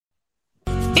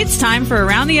It's time for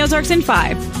Around the Ozarks in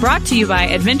 5, brought to you by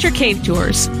Adventure Cave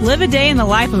Tours. Live a day in the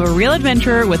life of a real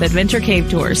adventurer with Adventure Cave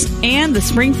Tours. And the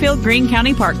Springfield Greene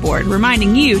County Park Board,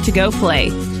 reminding you to go play.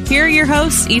 Here are your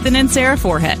hosts, Ethan and Sarah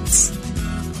Forhetz.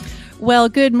 Well,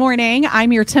 good morning.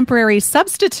 I'm your temporary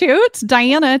substitute,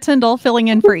 Diana Tyndall, filling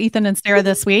in for Ethan and Sarah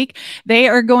this week. They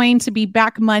are going to be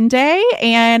back Monday,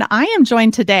 and I am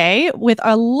joined today with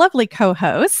a lovely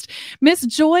co-host, Miss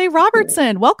Joy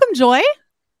Robertson. Welcome, Joy.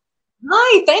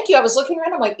 Hi, thank you. I was looking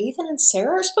around. I'm like, Ethan and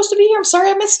Sarah are supposed to be here. I'm sorry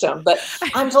I missed them, but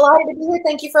I'm delighted to be here.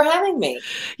 Thank you for having me.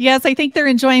 Yes, I think they're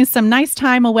enjoying some nice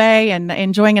time away and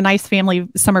enjoying a nice family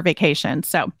summer vacation.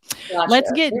 So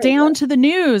let's get down to the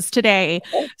news today.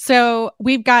 Okay. So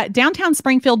we've got downtown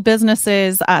Springfield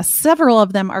businesses. Several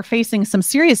of them are facing some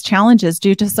serious challenges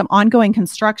due to some ongoing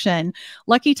construction.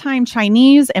 Lucky Time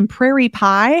Chinese and Prairie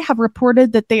Pie have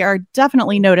reported that they are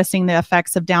definitely noticing the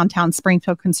effects of downtown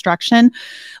Springfield construction.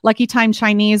 Lucky Time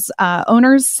Chinese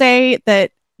owners say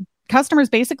that customers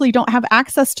basically don't have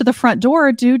access to the front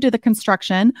door due to the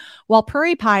construction, while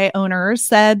Prairie Pie owners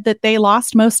said that they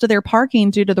lost most of their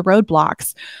parking due to the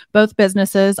roadblocks. Both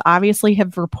businesses obviously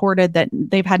have reported that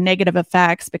they've had negative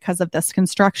effects because of this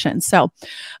construction. So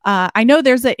I know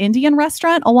there's an Indian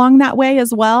restaurant along that way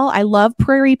as well. I love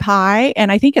Prairie Pie,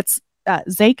 and I think it's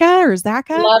Zaka or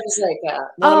Zaka. Love Zaka.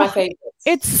 One of my favorites.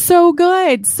 It's so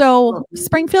good. So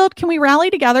Springfield, can we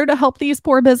rally together to help these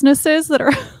poor businesses that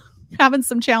are having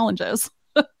some challenges?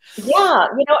 Yeah.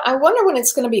 I wonder when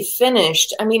it's going to be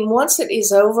finished. I mean, once it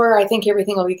is over, I think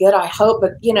everything will be good. I hope,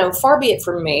 but far be it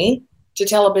from me to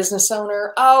tell a business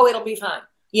owner, oh, it'll be fine.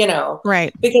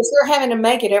 Right. Because they're having to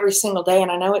make it every single day.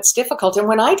 And I know it's difficult. And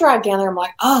when I drive down there, I'm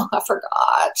like, oh, I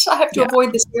forgot. I have to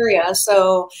avoid this area.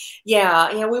 So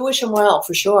we wish them well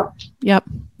for sure. Yep.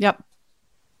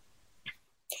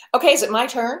 Okay. Is it my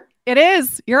turn? It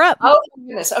is. You're up. Oh, my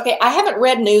goodness. Okay. I haven't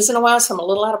read news in a while, so I'm a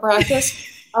little out of practice.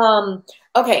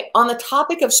 Okay. On the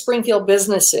topic of Springfield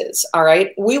businesses. All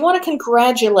right. We want to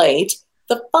congratulate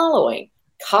the following: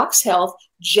 Cox Health,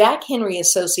 Jack Henry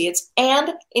Associates,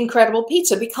 and Incredible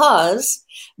Pizza, because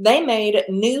they made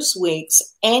Newsweek's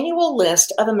annual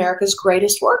list of America's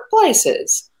greatest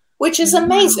workplaces, which is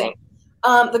amazing.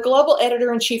 The global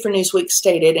editor-in-chief for Newsweek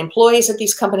stated, employees at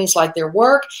these companies like their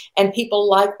work and people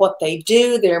like what they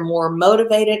do. They're more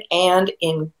motivated and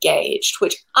engaged,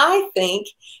 which I think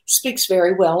speaks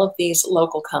very well of these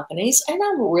local companies, and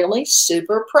I'm really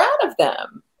super proud of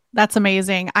them. That's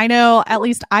amazing. I know at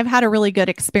least I've had a really good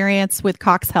experience with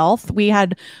Cox Health. We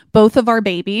had both of our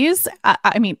babies.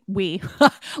 We,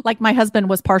 like my husband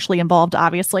was partially involved,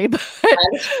 obviously, but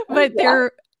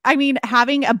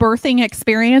having a birthing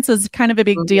experience is kind of a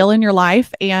big deal in your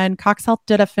life. And Cox Health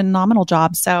did a phenomenal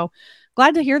job. So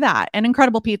glad to hear that. And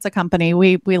Incredible Pizza Company.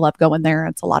 We love going there.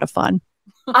 It's a lot of fun.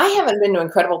 I haven't been to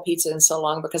Incredible Pizza in so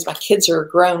long because my kids are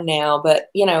grown now. But,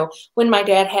 when my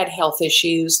dad had health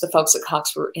issues, the folks at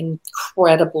Cox were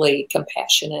incredibly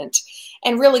compassionate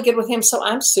and really good with him. So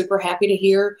I'm super happy to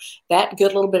hear that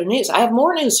good little bit of news. I have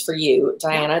more news for you,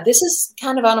 Diana. This is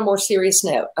kind of on a more serious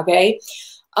note, okay?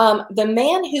 The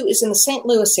man who is in the St.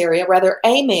 Louis area, rather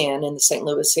a man in the St.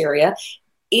 Louis area,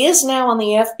 is now on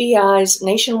the FBI's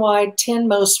nationwide 10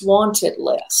 most wanted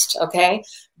list, okay?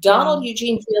 Donald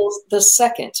Eugene Fields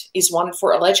II is wanted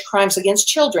for alleged crimes against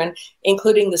children,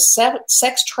 including the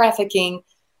sex trafficking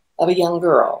of a young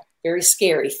girl. Very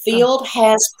scary. Field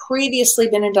has previously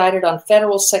been indicted on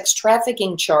federal sex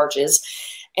trafficking charges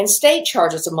and state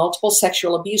charges of multiple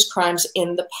sexual abuse crimes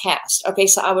in the past. Okay,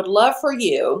 so I would love for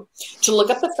you to look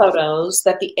up the photos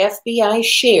that the FBI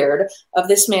shared of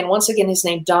this man. Once again, his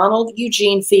name, Donald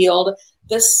Eugene Field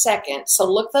II. So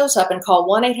look those up and call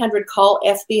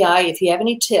 1-800-CALL-FBI if you have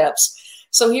any tips.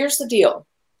 So here's the deal.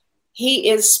 He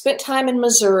is spent time in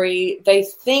Missouri. They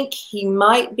think he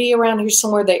might be around here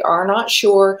somewhere. They are not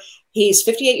sure. He's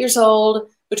 58 years old,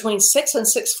 between 6 and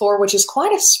 6'4", which is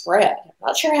quite a spread. I'm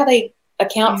not sure how they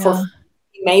account for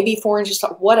maybe 4 inches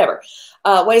tall, whatever.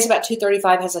 Weighs about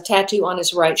 235, has a tattoo on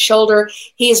his right shoulder.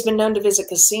 He has been known to visit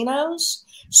casinos.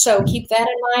 So keep that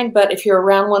in mind. But if you're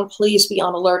around one, please be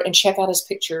on alert and check out his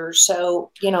pictures.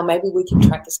 So, maybe we can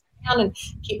track this down and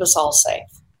keep us all safe.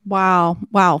 Wow.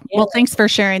 Yeah. Well, thanks for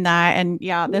sharing that. And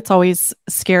that's always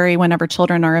scary whenever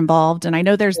children are involved. And I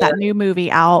know there's that new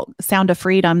movie out, Sound of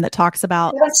Freedom, that talks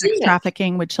about sex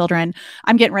trafficking with children.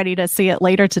 I'm getting ready to see it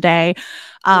later today.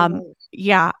 A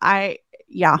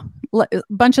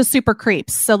bunch of super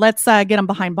creeps. So let's get them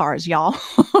behind bars, y'all.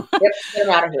 Yep, get them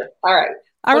out of here. All right.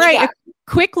 All right. A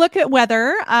quick look at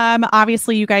weather.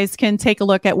 Obviously, you guys can take a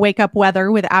look at Wake Up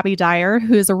Weather with Abby Dyer,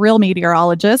 who is a real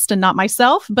meteorologist and not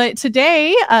myself. But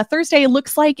today, Thursday,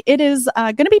 looks like it is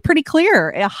going to be pretty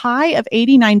clear, a high of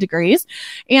 89 degrees.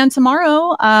 And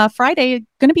tomorrow, Friday,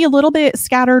 going to be a little bit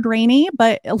scattered rainy,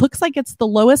 but it looks like it's the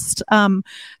lowest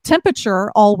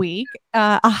temperature all week,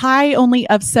 a high only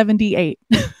of 78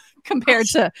 compared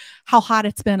to how hot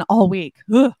it's been all week.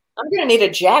 Ugh. I'm going to need a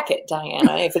jacket,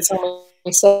 Diana, if it's only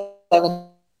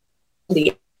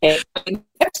 78.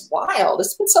 That's wild.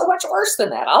 It's been so much worse than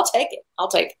that. I'll take it.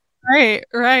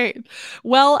 Right.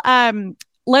 Well,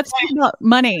 let's talk about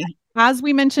money. As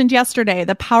we mentioned yesterday,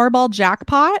 the Powerball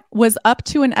jackpot was up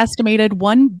to an estimated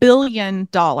 $1 billion.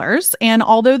 And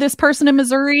although this person in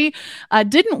Missouri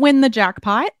didn't win the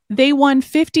jackpot, they won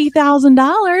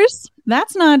 $50,000.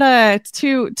 That's not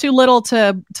too little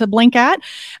to blink at.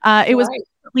 It was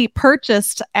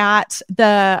purchased at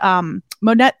the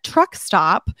Monette truck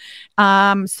stop.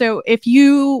 So if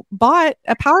you bought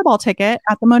a Powerball ticket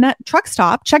at the Monette truck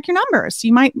stop, check your numbers.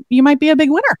 You might be a big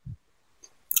winner.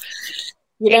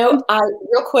 Real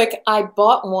quick, I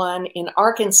bought one in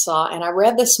Arkansas, and I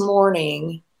read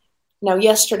yesterday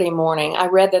morning, I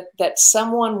read that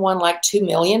someone won like $2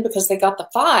 million because they got the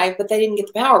 5, but they didn't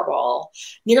get the Powerball.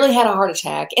 Nearly had a heart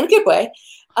attack in a good way.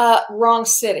 Wrong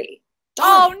city. Darn.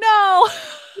 Oh no!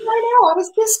 I know, I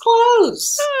was this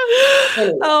close.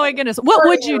 Anyway. Oh my goodness. What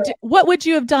would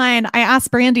you have done? I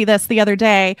asked Brandy this the other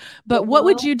day, but what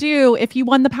would you do if you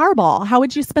won the Powerball? How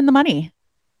would you spend the money?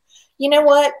 You know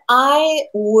what? I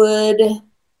would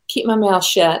keep my mouth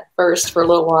shut first for a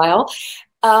little while,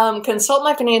 consult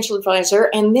my financial advisor,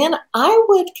 and then I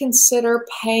would consider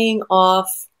paying off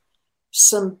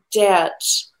some debt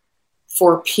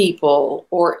for people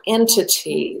or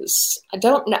entities. I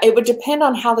don't know. It would depend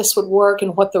on how this would work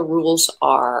and what the rules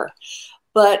are.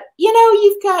 But,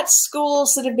 you've got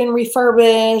schools that have been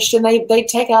refurbished and they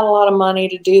take out a lot of money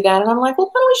to do that. And I'm like, well,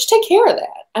 why don't we just take care of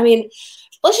that? I mean,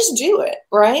 let's just do it,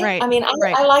 right? I mean,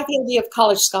 I like the idea of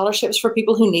college scholarships for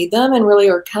people who need them and really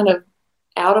are kind of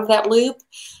out of that loop.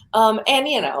 And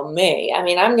me, I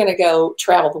mean, I'm going to go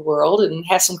travel the world and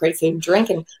have some great food and drink,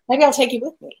 and maybe I'll take you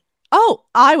with me. Oh,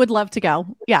 I would love to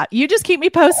go. Yeah. You just keep me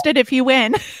posted if you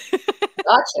win.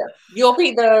 Gotcha. You'll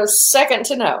be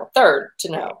the third to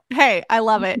know. Hey, I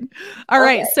love it. All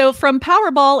right. So from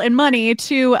Powerball and money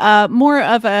to more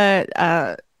of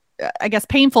a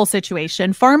painful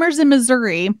situation, farmers in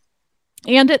Missouri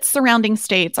and its surrounding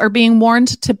states are being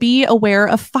warned to be aware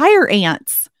of fire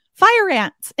ants. Fire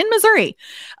ants in Missouri.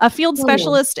 A field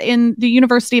specialist in the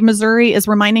University of Missouri is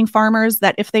reminding farmers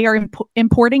that if they are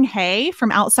importing hay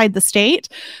from outside the state,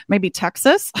 maybe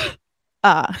Texas,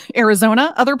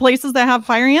 Arizona, other places that have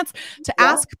fire ants, to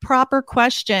ask proper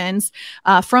questions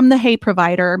from the hay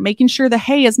provider, making sure the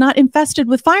hay is not infested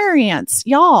with fire ants.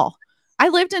 Y'all, I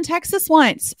lived in Texas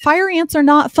once. Fire ants are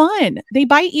not fun. They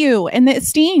bite you and it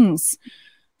stings.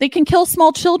 They can kill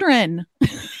small children.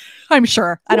 I'm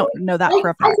sure. I don't know that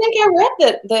for a fact. I think I read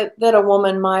that a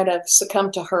woman might have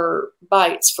succumbed to her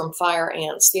bites from fire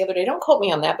ants the other day. Don't quote me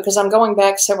on that because I'm going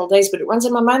back several days, but it runs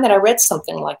in my mind that I read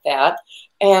something like that.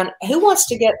 And who wants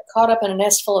to get caught up in a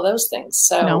nest full of those things?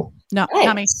 So no, not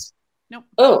me. Nope.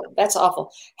 Oh, that's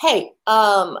awful. Hey,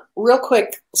 real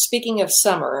quick, speaking of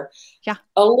summer,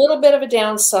 a little bit of a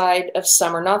downside of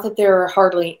summer, not that there are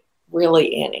hardly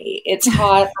really any. It's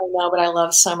hot, I know, but I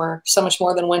love summer so much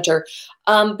more than winter.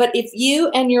 But if you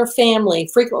and your family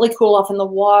frequently cool off in the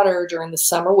water during the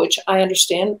summer, which I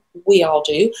understand we all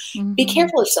do, be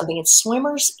careful of something. It's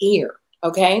swimmer's ear,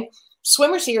 okay?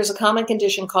 Swimmer's ear is a common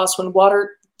condition caused when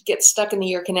water gets stuck in the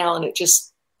ear canal and it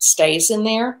just stays in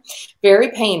there.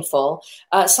 Very painful.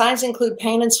 Signs include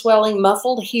pain and swelling,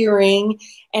 muffled hearing,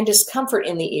 and discomfort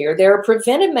in the ear. There are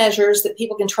preventive measures that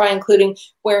people can try, including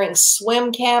wearing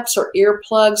swim caps or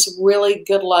earplugs. Really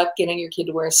good luck getting your kid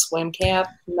to wear a swim cap,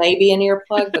 maybe an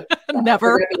earplug, but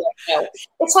never. No.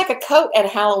 It's like a coat at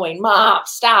Halloween. Mom,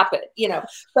 stop it.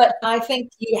 But I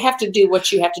think you have to do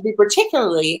what you have to do,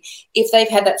 particularly if they've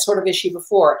had that sort of issue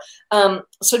before.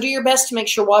 So do your best to make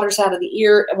sure water's out of the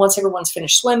ear once everyone's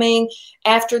finished swimming.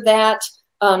 After that,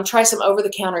 try some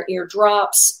over-the-counter ear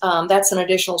drops. That's an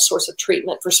additional source of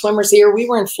treatment for swimmer's ear. We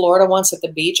were in Florida once at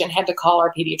the beach and had to call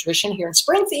our pediatrician here in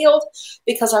Springfield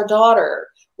because our daughter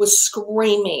was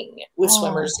screaming with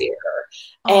swimmer's ear.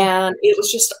 And it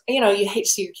was just, you hate to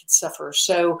see your kids suffer.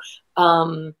 So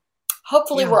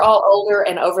hopefully we're all older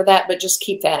and over that, but just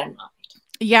keep that in mind.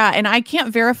 Yeah. And I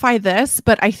can't verify this,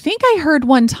 but I think I heard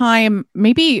one time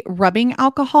maybe rubbing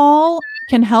alcohol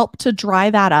can help to dry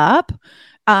that up.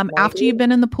 After you've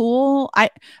been in the pool.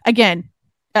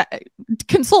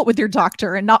 consult with your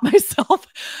doctor and not myself,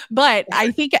 but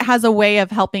I think it has a way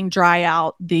of helping dry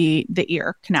out the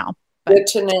ear canal. Good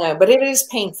to know, but it is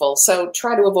painful. So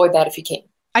try to avoid that if you can.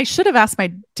 I should have asked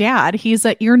my dad. He's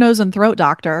an ear, nose, and throat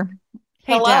doctor.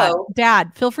 Hey, hello,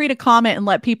 Dad, feel free to comment and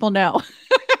let people know.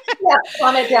 Yeah,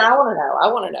 comment down. I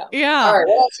want to know. Yeah. All right,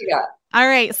 what else you got? All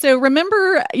right. So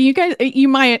remember, you guys, you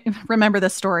might remember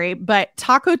this story, but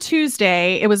Taco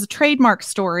Tuesday, it was a trademark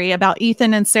story about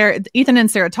Ethan and Sarah. Ethan and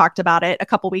Sarah talked about it a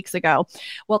couple weeks ago.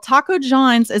 Well, Taco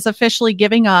John's is officially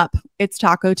giving up its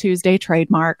Taco Tuesday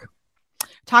trademark.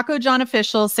 Taco John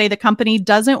officials say the company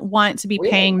doesn't want to be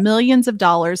paying millions of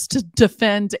dollars to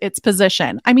defend its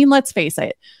position. I mean, let's face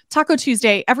it, Taco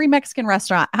Tuesday, every Mexican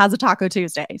restaurant has a Taco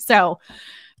Tuesday. So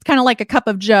it's kind of like a cup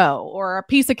of Joe or a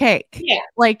piece of cake. Yeah.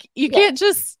 Like you can't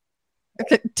just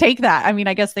take that. I mean,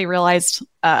 I guess they realized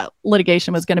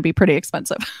litigation was going to be pretty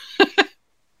expensive.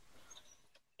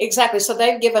 Exactly. So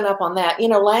they've given up on that.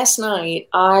 Last night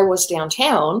I was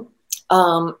downtown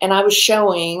and I was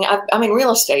showing, I'm in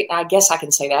real estate. I guess I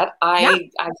can say that.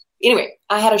 Anyway,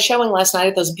 I had a showing last night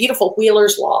at those beautiful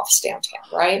Wheeler's Lofts downtown,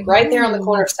 right? Right there on the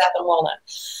corner of South and Walnut.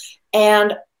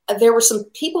 And there were some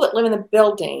people that live in the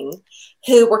building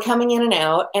who were coming in and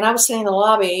out. And I was sitting in the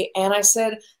lobby and I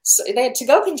said, so they had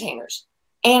to-go containers.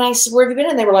 And I said, where have you been?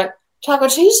 And they were like, Taco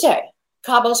Tuesday,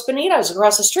 Cabos Bonitos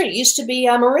across the street. It used to be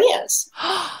Maria's.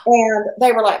 And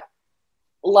they were like,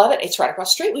 love it. It's right across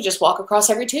the street. We just walk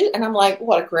across every Tuesday. And I'm like,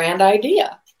 what a grand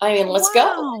idea. I mean, let's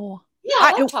go. Yeah,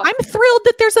 I'm thrilled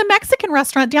that there's a Mexican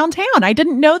restaurant downtown. I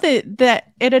didn't know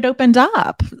that it had opened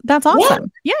up. That's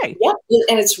awesome. Yeah. Yay. Yeah.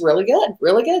 And it's really good.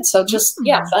 Really good. So just,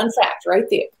 fun fact right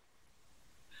there.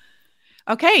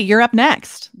 Okay, you're up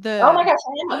next. Oh my gosh,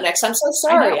 I am up next. I'm so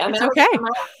sorry. I'm out of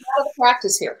the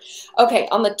practice here. Okay,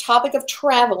 on the topic of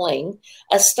traveling,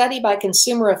 a study by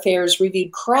Consumer Affairs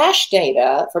reviewed crash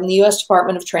data from the U.S.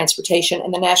 Department of Transportation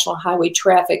and the National Highway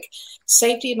Traffic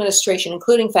Safety Administration,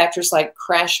 including factors like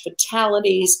crash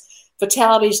fatalities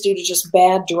due to just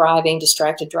bad driving,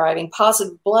 distracted driving,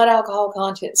 positive blood alcohol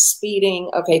content, speeding,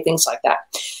 things like that.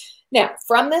 Now,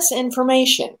 from this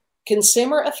information,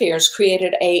 Consumer Affairs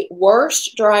created a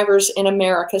Worst Drivers in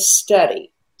America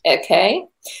study, okay?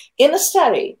 In the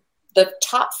study, the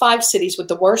top 5 cities with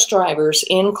the worst drivers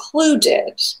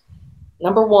included,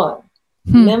 number 1,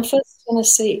 Memphis,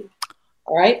 Tennessee,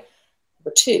 all right?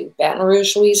 Number 2, Baton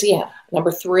Rouge, Louisiana.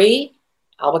 Number 3,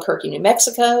 Albuquerque, New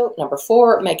Mexico. Number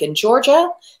 4, Macon,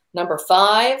 Georgia. Number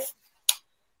 5,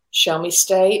 show me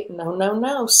state,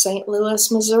 no, St.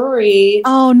 Louis, Missouri.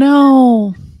 Oh,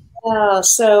 no.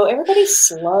 So everybody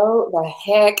slow the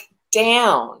heck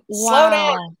down. Wow. Slow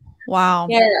down. Wow.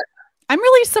 Yeah. I'm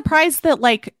really surprised that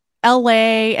like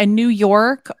LA and New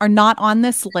York are not on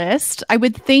this list. I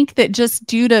would think that just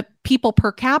due to people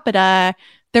per capita,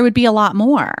 there would be a lot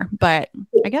more, but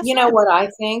I guess. You know what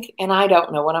I think, and I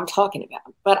don't know what I'm talking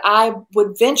about, but I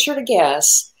would venture to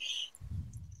guess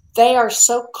they are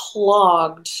so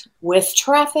clogged with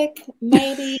traffic,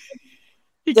 maybe.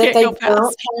 That they don't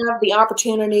have the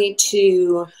opportunity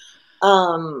to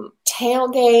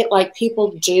tailgate like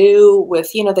people do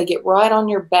with, they get right on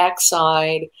your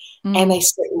backside and they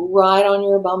sit right on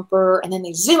your bumper and then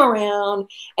they zoom around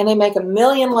and they make a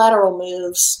million lateral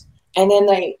moves and then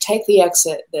they take the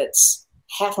exit that's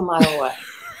half a mile away.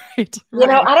 Right.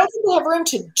 I don't think they have room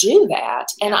to do that.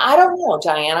 And I don't know,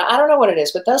 Diana. I don't know what it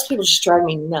is, but those people just drive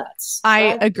me nuts.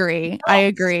 I agree.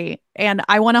 And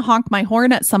I want to honk my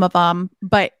horn at some of them,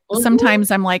 but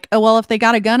sometimes I'm like, oh, well, if they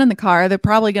got a gun in the car, they're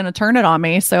probably going to turn it on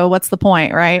me. So what's the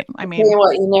point, right? I mean, you know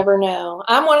what? You never know.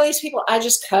 I'm one of these people. I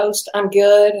just coast. I'm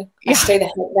good. I stay the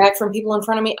heck back from people in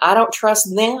front of me. I don't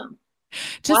trust them.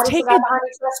 Just take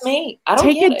trust me. I don't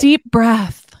take a deep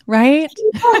breath, right?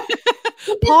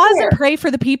 Pause and pray for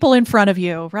the people in front of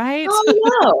you, right?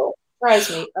 Oh, no. Surprise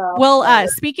me. Well,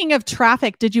 speaking of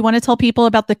traffic, did you want to tell people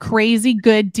about the crazy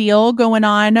good deal going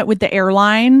on with the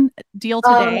airline deal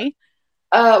today?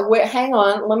 Wait, hang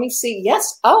on. Let me see.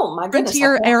 Yes. Oh, my goodness.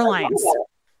 Frontier Airlines.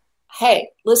 Hey,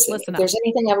 listen if there's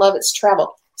anything I love, it's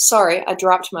travel. Sorry, I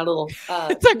dropped my little...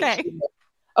 it's okay.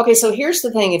 Okay, so here's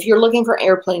the thing. If you're looking for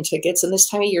airplane tickets, and this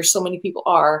time of year so many people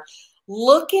are,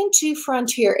 look into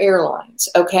Frontier Airlines,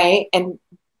 okay? And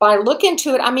by look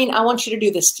into it, I mean, I want you to do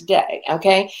this today,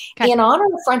 okay? In honor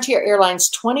of Frontier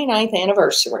Airlines' 29th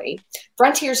anniversary,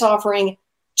 Frontier's offering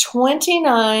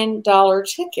 $29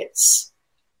 tickets.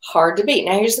 Hard to beat.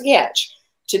 Now, here's the catch.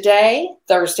 Today,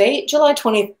 Thursday, July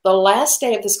 20th, the last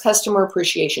day of this customer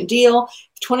appreciation deal,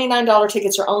 $29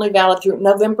 tickets are only valid through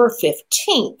November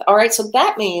 15th. All right, so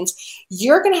that means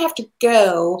you're going to have to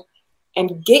go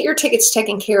and get your tickets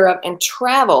taken care of and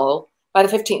travel by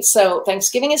the 15th. So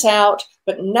Thanksgiving is out,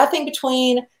 but nothing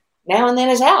between now and then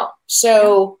is out.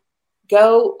 So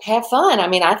go have fun. I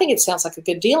mean, I think it sounds like a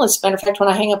good deal. As a matter of fact, when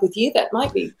I hang up with you, that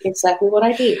might be exactly what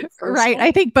I do. Right.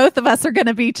 I think both of us are going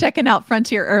to be checking out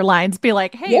Frontier Airlines, be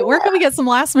like, hey, where can we get some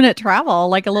last minute travel,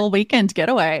 like a little weekend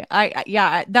getaway?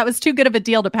 That was too good of a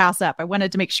deal to pass up. I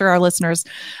wanted to make sure our listeners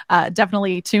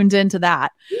definitely tuned into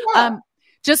that. Yeah.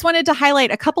 Just wanted to highlight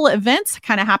a couple of events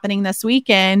kind of happening this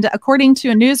weekend. According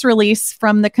to a news release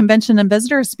from the Convention and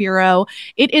Visitors Bureau,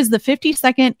 it is the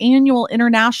 52nd Annual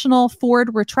International Ford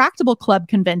Retractable Club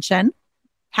Convention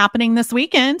happening this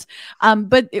weekend.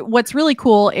 But what's really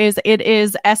cool is it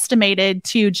is estimated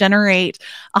to generate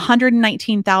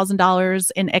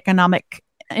 $119,000 in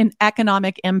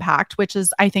economic impact, which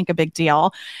is, I think, a big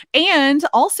deal. And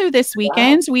also this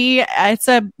weekend, it's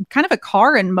a kind of a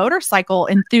car and motorcycle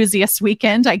enthusiast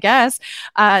weekend, I guess.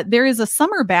 There is a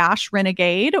summer bash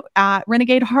Renegade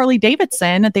Harley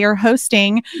Davidson. They are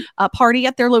hosting a party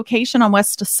at their location on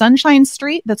West Sunshine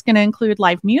Street that's going to include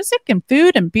live music and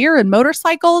food and beer and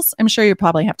motorcycles. I'm sure you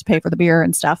probably have to pay for the beer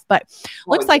and stuff, but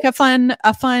looks like a fun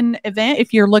event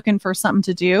if you're looking for something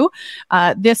to do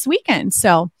this weekend.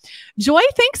 So Joy,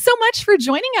 thanks so much for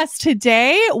joining us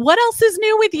today. What else is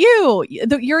new with you?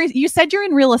 You said you're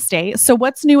in real estate. So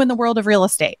what's new in the world of real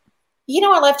estate?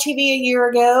 I left TV a year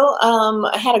ago.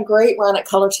 I had a great run at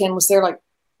Cullerton, was there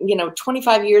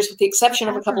 25 years, with the exception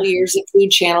of a couple of years at Food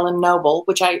Channel and Noble,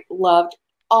 which I loved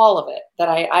all of it.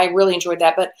 I really enjoyed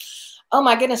that. But oh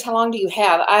my goodness, how long do you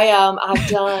have? I've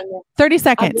done 30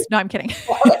 seconds. No, I'm kidding.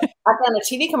 I've done a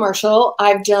TV commercial.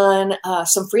 I've done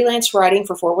some freelance writing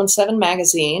for 417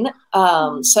 magazine.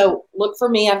 So look for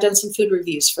me. I've done some food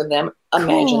reviews for them.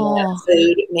 Imagine that,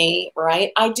 food, me,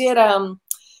 right? I did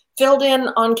filled in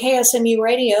on KSMU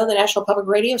Radio, the National Public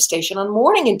Radio Station, on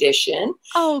Morning Edition.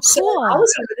 Oh, cool. So I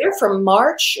was over there from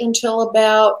March until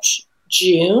about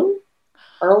June,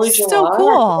 early July. So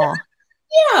cool.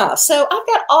 Yeah, so I've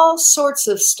got all sorts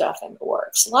of stuff in the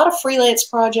works, a lot of freelance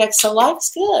projects, so life's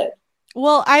good.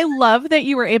 Well, I love that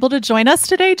you were able to join us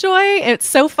today, Joy. It's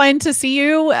so fun to see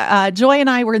you. Joy and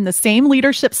I were in the same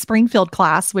Leadership Springfield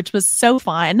class, which was so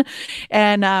fun.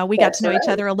 And we got to know each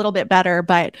other a little bit better.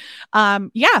 But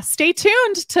stay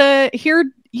tuned to hear,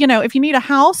 if you need a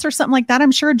house or something like that,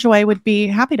 I'm sure Joy would be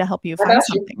happy to help you find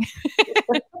something.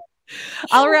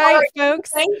 All right, folks.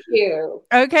 Thank you.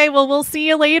 Okay, well, we'll see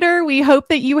you later. We hope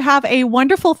that you have a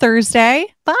wonderful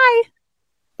Thursday. Bye.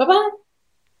 Bye-bye.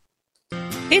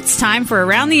 It's time for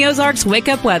Around the Ozarks Wake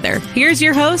Up Weather. Here's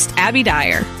your host, Abby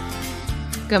Dyer.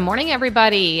 Good morning,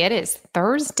 everybody. It is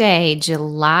Thursday,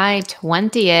 July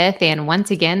 20th. And once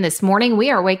again, this morning,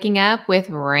 we are waking up with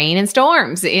rain and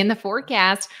storms in the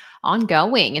forecast,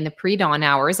 ongoing in the pre-dawn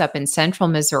hours up in central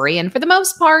Missouri. And for the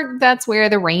most part, that's where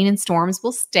the rain and storms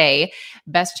will stay.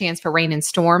 Best chance for rain and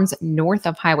storms north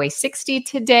of Highway 60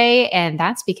 today. And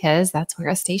that's because that's where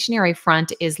a stationary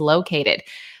front is located.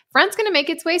 Front's going to make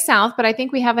its way south, but I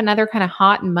think we have another kind of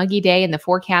hot and muggy day in the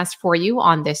forecast for you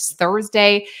on this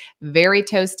Thursday. Very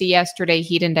toasty yesterday.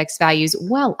 Heat index values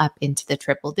well up into the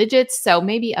triple digits. So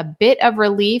maybe a bit of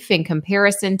relief in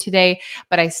comparison today,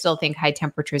 but I still think high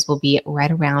temperatures will be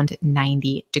right around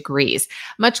 90 degrees.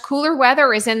 Much cooler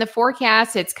weather is in the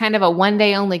forecast. It's kind of a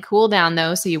one-day only cool down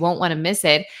though, so you won't want to miss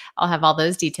it. I'll have all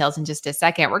those details in just a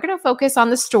second. We're going to focus on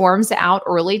the storms out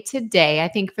early today. I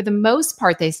think for the most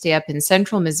part, they stay up in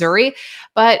central Missouri,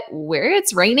 but where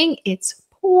it's raining, it's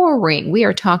pouring. We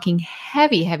are talking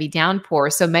heavy, heavy downpour.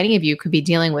 So many of you could be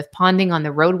dealing with ponding on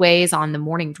the roadways on the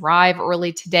morning drive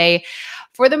early today.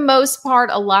 For the most part,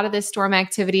 a lot of this storm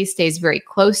activity stays very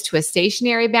close to a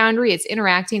stationary boundary. It's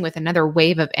interacting with another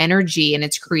wave of energy and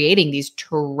it's creating these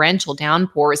torrential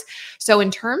downpours. So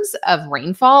in terms of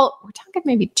rainfall, we're talking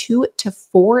maybe 2 to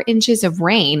 4 inches of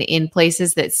rain in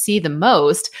places that see the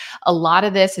most. A lot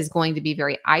of this is going to be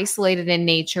very isolated in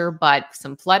nature, but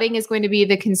some flooding is going to be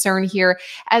the concern here,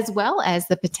 as well as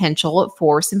the potential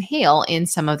for some hail in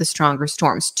some of the stronger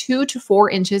storms. 2 to 4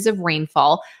 inches of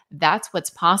rainfall. That's what's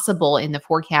possible in the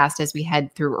forecast as we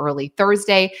head through early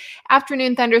Thursday.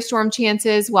 Afternoon thunderstorm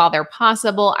chances, while they're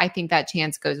possible, I think that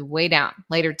chance goes way down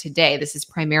later today. This is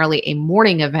primarily a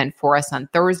morning event for us on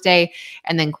Thursday,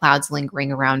 and then clouds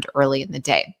lingering around early in the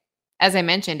day. As I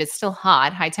mentioned, it's still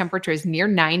hot. High temperatures near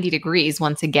 90 degrees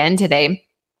once again today.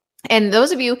 And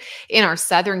those of you in our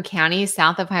southern counties,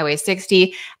 south of Highway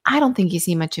 60, I don't think you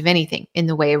see much of anything in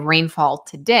the way of rainfall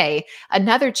today.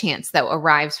 Another chance, though,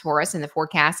 arrives for us in the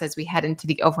forecast as we head into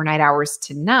the overnight hours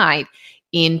tonight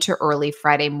into early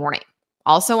Friday morning.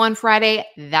 Also on Friday,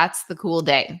 that's the cool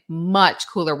day. Much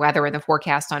cooler weather in the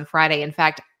forecast on Friday. In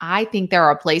fact, I think there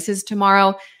are places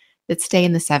tomorrow that stay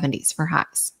in the 70s for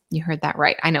highs. You heard that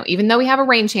right. I know, even though we have a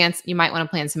rain chance, you might want to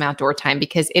plan some outdoor time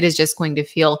because it is just going to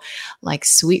feel like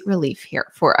sweet relief here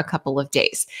for a couple of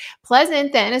days.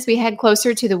 Pleasant then as we head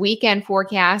closer to the weekend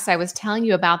forecast. I was telling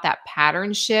you about that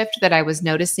pattern shift that I was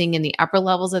noticing in the upper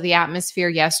levels of the atmosphere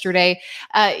yesterday.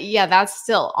 That's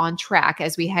still on track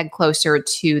as we head closer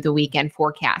to the weekend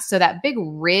forecast. So that big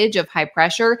ridge of high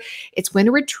pressure, it's going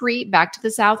to retreat back to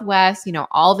the southwest.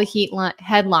 All the heat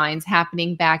headlines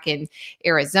happening back in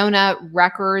Arizona,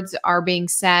 records are being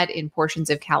set in portions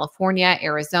of California,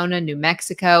 Arizona, New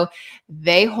Mexico.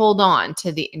 They hold on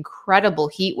to the incredible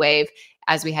heat wave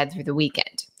as we head through the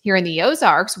weekend. Here in the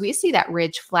Ozarks, we see that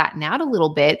ridge flatten out a little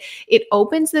bit. It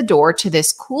opens the door to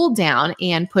this cool down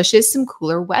and pushes some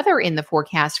cooler weather in the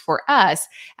forecast for us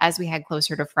as we head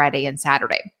closer to Friday and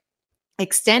Saturday.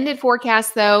 Extended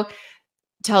forecast, though,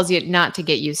 tells you not to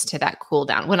get used to that cool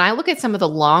down. When I look at some of the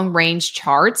long range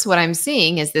charts, what I'm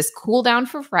seeing is this cool down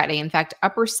for Friday. In fact,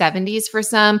 upper 70s for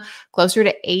some, closer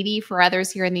to 80 for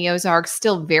others here in the Ozarks,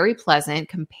 still very pleasant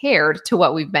compared to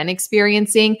what we've been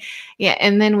experiencing. Yeah,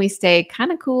 and then we stay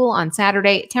kind of cool on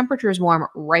Saturday. Temperatures warm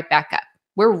right back up.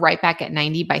 We're right back at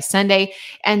 90 by Sunday,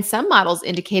 and some models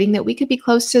indicating that we could be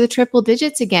close to the triple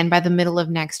digits again by the middle of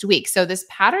next week. So this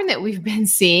pattern that we've been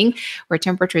seeing where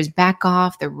temperatures back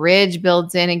off, the ridge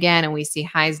builds in again, and we see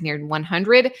highs near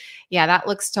 100, that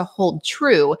looks to hold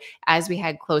true as we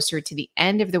head closer to the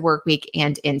end of the work week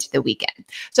and into the weekend.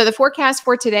 So the forecast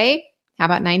for today, how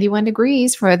about 91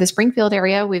 degrees for the Springfield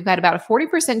area? We've got about a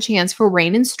 40% chance for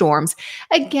rain and storms.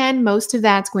 Again, most of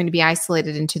that's going to be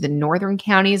isolated into the northern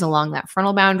counties along that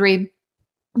frontal boundary.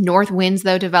 North winds,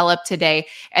 though, develop today,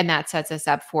 and that sets us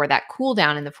up for that cool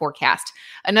down in the forecast.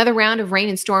 Another round of rain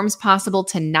and storms possible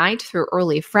tonight through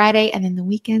early Friday, and then the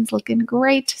weekend's looking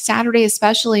great. Saturday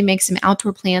especially, make some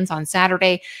outdoor plans on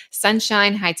Saturday.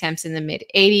 Sunshine, high temps in the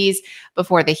mid-80s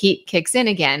before the heat kicks in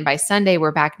again. By Sunday,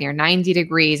 we're back near 90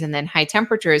 degrees, and then high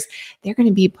temperatures, they're going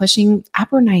to be pushing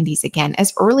upper 90s again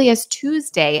as early as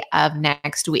Tuesday of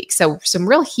next week. So some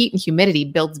real heat and humidity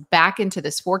builds back into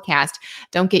this forecast.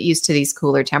 Don't get used to these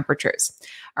cooler temperatures.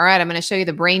 All right, I'm going to show you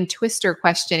the brain twister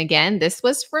question again. This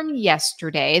was from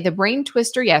yesterday. The brain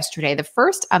twister yesterday, the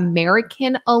first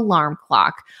American alarm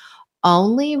clock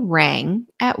only rang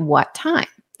at what time?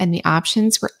 And the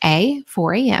options were A,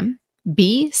 4 a.m.,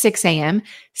 B, 6 a.m.,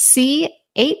 C,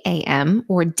 8 a.m.,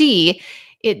 or D,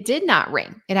 it did not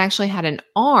ring. It actually had an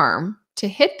arm to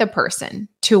hit the person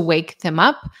to wake them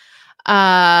up.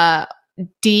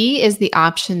 D is the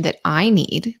option that I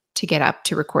need to get up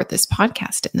to record this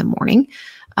podcast in the morning,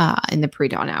 in the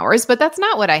pre-dawn hours, but that's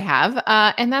not what I have.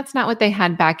 And that's not what they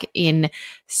had back in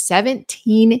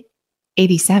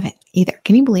 1787 either.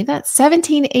 Can you believe that?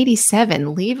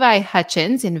 1787, Levi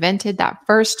Hutchins invented that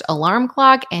first alarm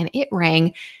clock, and it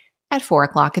rang at 4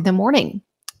 o'clock in the morning.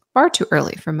 Far too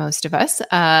early for most of us.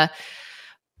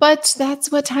 But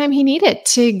that's what time he needed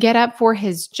to get up for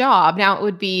his job. Now, it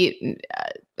would be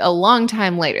a long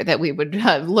time later that we would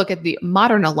look at the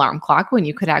modern alarm clock when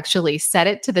you could actually set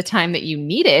it to the time that you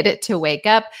needed to wake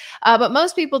up. But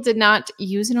most people did not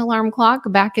use an alarm clock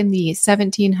back in the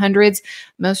 1700s.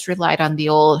 Most relied on the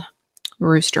old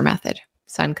rooster method.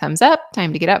 Sun comes up,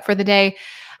 time to get up for the day.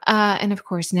 And of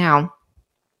course, now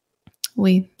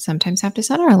we sometimes have to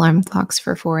set our alarm clocks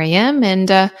for 4 a.m.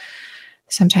 and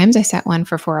sometimes I set one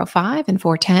for 4:05 and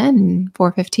 4:10 and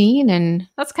 4:15, and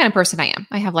that's the kind of person I am.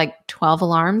 I have like 12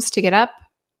 alarms to get up.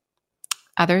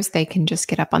 Others, they can just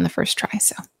get up on the first try,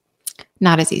 so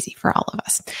not as easy for all of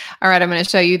us. All right, I'm going to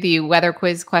show you the weather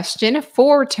quiz question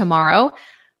for tomorrow.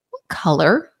 What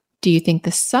color do you think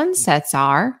the sunsets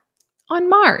are on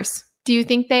Mars? Do you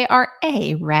think they are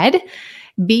A, red,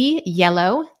 B,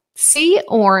 yellow, C,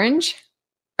 orange,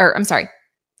 or I'm sorry,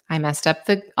 I messed up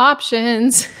the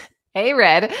options. A,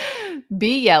 red,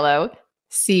 B, yellow,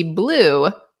 C, blue,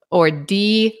 or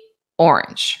D,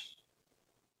 orange?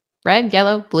 Red,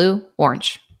 yellow, blue,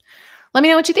 orange. Let me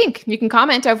know what you think. You can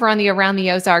comment over on the Around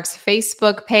the Ozarks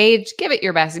Facebook page. Give it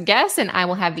your best guess, and I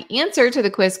will have the answer to the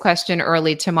quiz question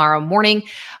early tomorrow morning.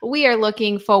 We are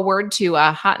looking forward to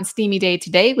a hot and steamy day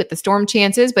today with the storm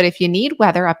chances, but if you need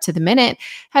weather up to the minute,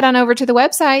 head on over to the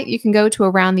website. You can go to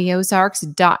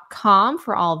aroundtheozarks.com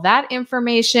for all that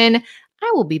information.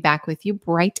 I will be back with you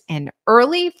bright and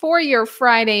early for your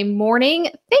Friday morning.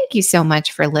 Thank you so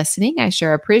much for listening. I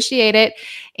sure appreciate it,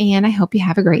 and I hope you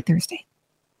have a great Thursday.